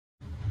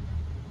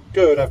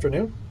Good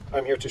afternoon.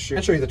 I'm here to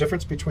show you the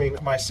difference between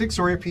my Sig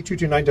Sauer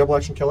p229 double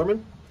action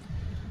kellerman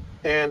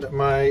and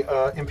my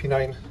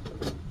M&P9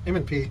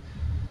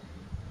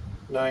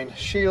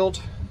 shield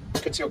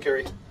conceal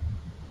carry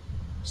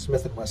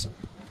Smith Wesson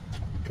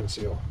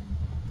conceal.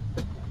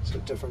 See the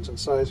difference in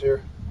size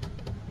here.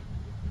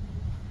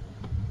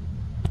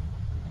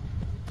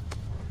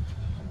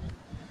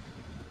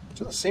 It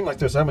doesn't seem like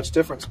there's that much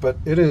difference, but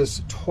it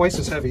is twice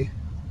as heavy.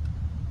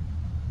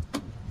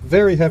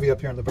 Very heavy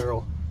up here in the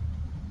barrel.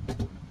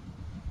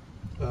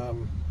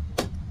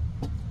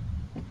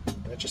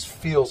 It just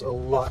feels a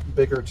lot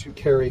bigger to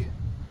carry.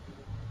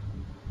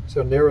 See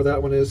how narrow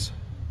that one is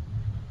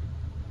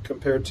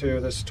compared to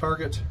this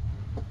target.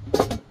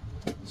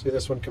 See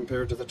this one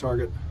compared to the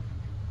target.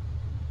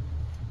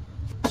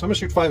 So I'm going to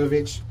shoot 5 of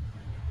each.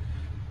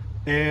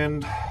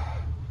 And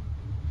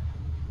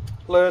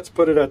let's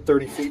put it at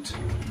 30 feet.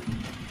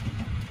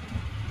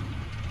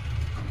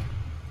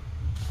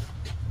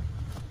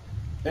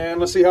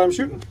 And let's see how I'm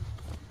shooting.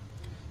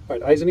 All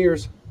right, eyes and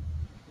ears.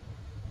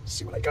 Let's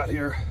see what I got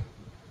here.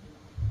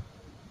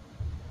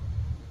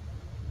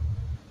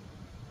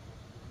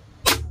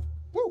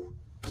 Woo!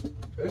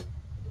 Okay.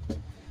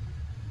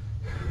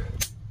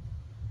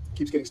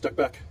 Keeps getting stuck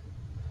back.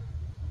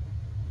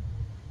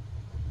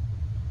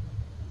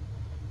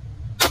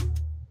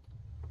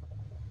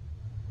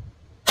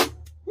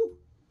 Woo!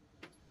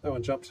 That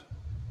one jumped.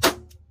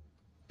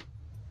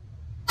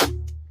 All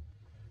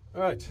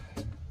right.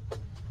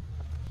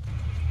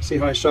 See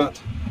how I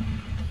shot.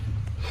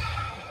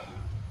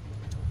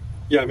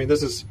 Yeah, I mean,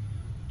 this is,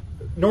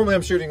 normally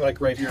I'm shooting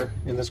like right here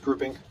in this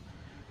grouping,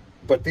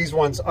 but these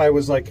ones I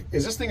was like,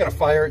 is this thing gonna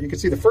fire? You can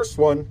see the first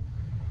one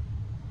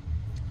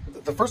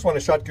I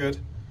shot good,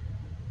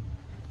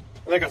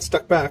 and I got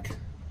stuck back,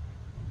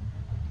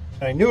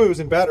 and I knew it was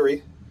in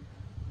battery,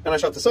 and I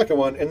shot the second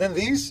one, and then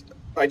these,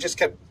 I just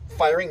kept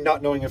firing,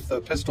 not knowing if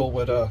the pistol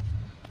would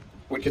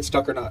get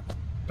stuck or not.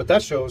 But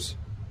that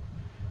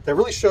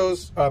really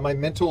shows my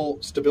mental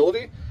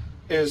stability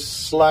is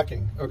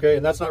slacking, okay?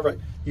 And that's not right.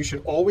 You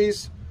should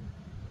always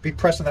be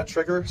pressing that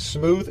trigger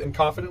smooth and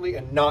confidently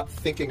and not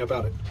thinking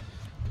about it.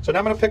 So now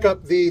I'm gonna pick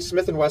up the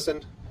Smith &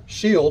 Wesson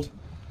shield,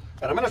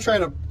 and I'm gonna try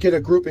to get a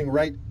grouping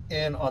right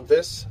in on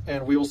this,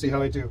 and we will see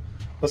how I do.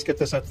 Let's get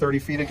this at 30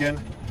 feet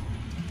again.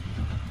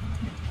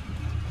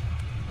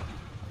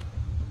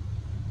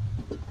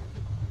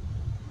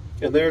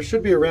 And there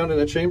should be a round in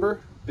the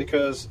chamber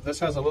because this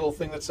has a little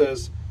thing that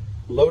says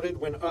loaded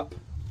when up.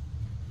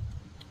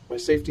 My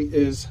safety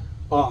is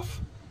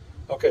off.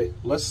 Okay,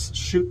 let's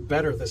shoot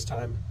better this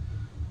time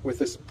with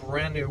this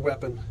brand new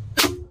weapon.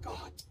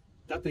 God,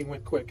 that thing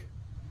went quick.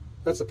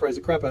 That surprised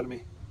the crap out of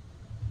me.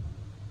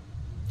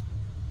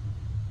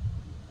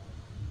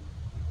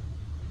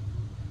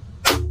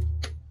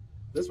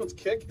 This one's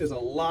kick is has a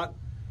lot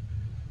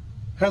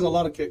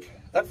of kick.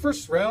 That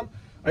first round,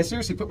 I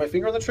seriously put my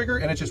finger on the trigger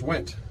and it just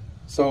went.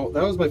 So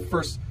that was my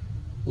first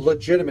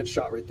legitimate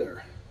shot right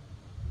there.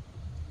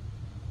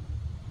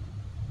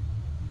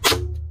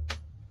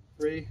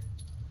 3,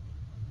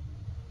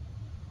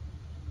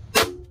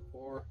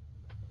 4,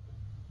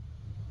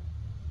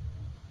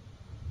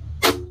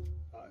 5.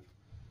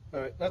 All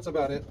right, that's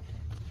about it.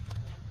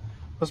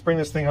 Let's bring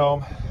this thing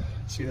home.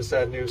 See the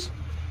sad news.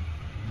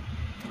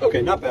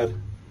 Okay, not bad.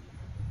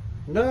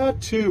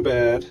 Not too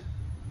bad.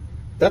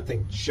 That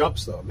thing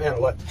jumps though,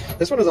 man.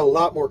 This one has a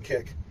lot more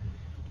kick.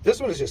 This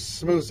one is just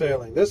smooth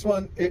sailing. This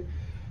one, it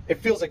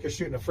feels like you're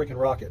shooting a freaking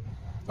rocket.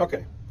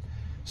 Okay,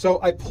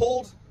 so I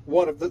pulled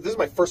one of this is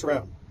my first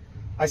round.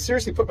 I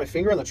seriously put my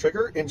finger on the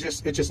trigger and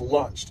it just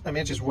launched. I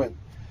mean, it just went.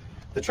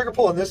 The trigger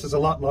pull on this is a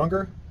lot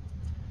longer,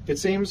 it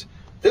seems.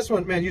 This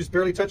one, man, you just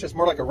barely touch it. It's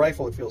more like a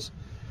rifle, it feels.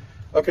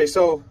 Okay,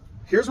 so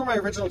here's where my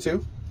original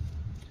two,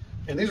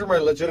 and these are my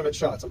legitimate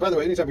shots. And by the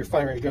way, anytime you're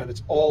firing a gun,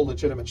 it's all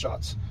legitimate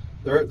shots.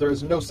 There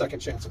is no second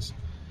chances.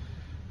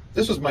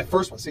 This was my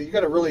first one. See, you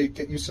got to really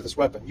get used to this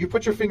weapon. You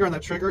put your finger on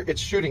that trigger,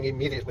 it's shooting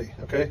immediately,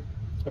 okay?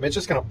 I mean, it's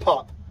just gonna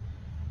pop.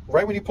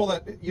 Right when you pull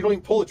that, you don't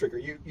even pull the trigger.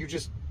 You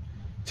just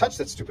touch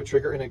that stupid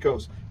trigger and it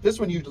goes. This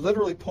one, you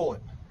literally pull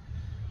it.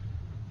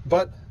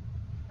 But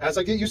as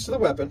I get used to the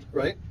weapon,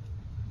 right?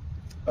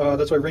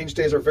 That's why range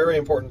days are very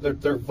important.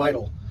 They're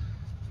vital.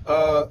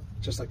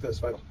 Just like this,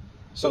 vital.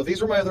 So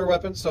these were my other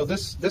weapons. So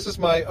this is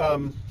my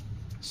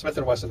Smith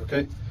 & Wesson,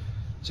 okay?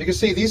 So you can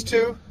see these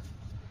two,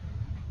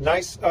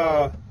 nice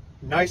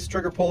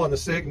trigger pull on the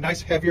Sig,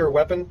 nice heavier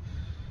weapon.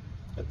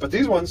 But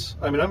these ones,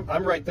 I mean,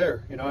 I'm right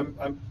there. You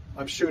know,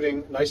 I'm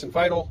shooting nice and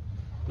vital,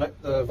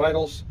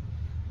 vitals.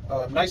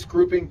 Nice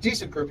grouping,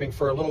 decent grouping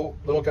for a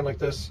little gun like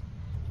this.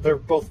 They're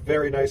both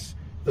very nice.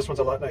 This one's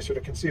a lot nicer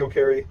to conceal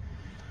carry.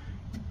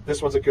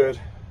 This one's a good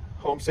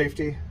home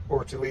safety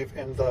or to leave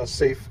in the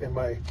safe in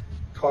my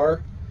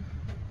car.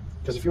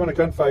 Because if you want a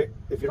gunfight,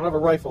 if you don't have a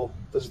rifle,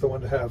 this is the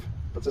one to have.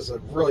 But this is a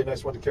really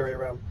nice one to carry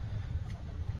around.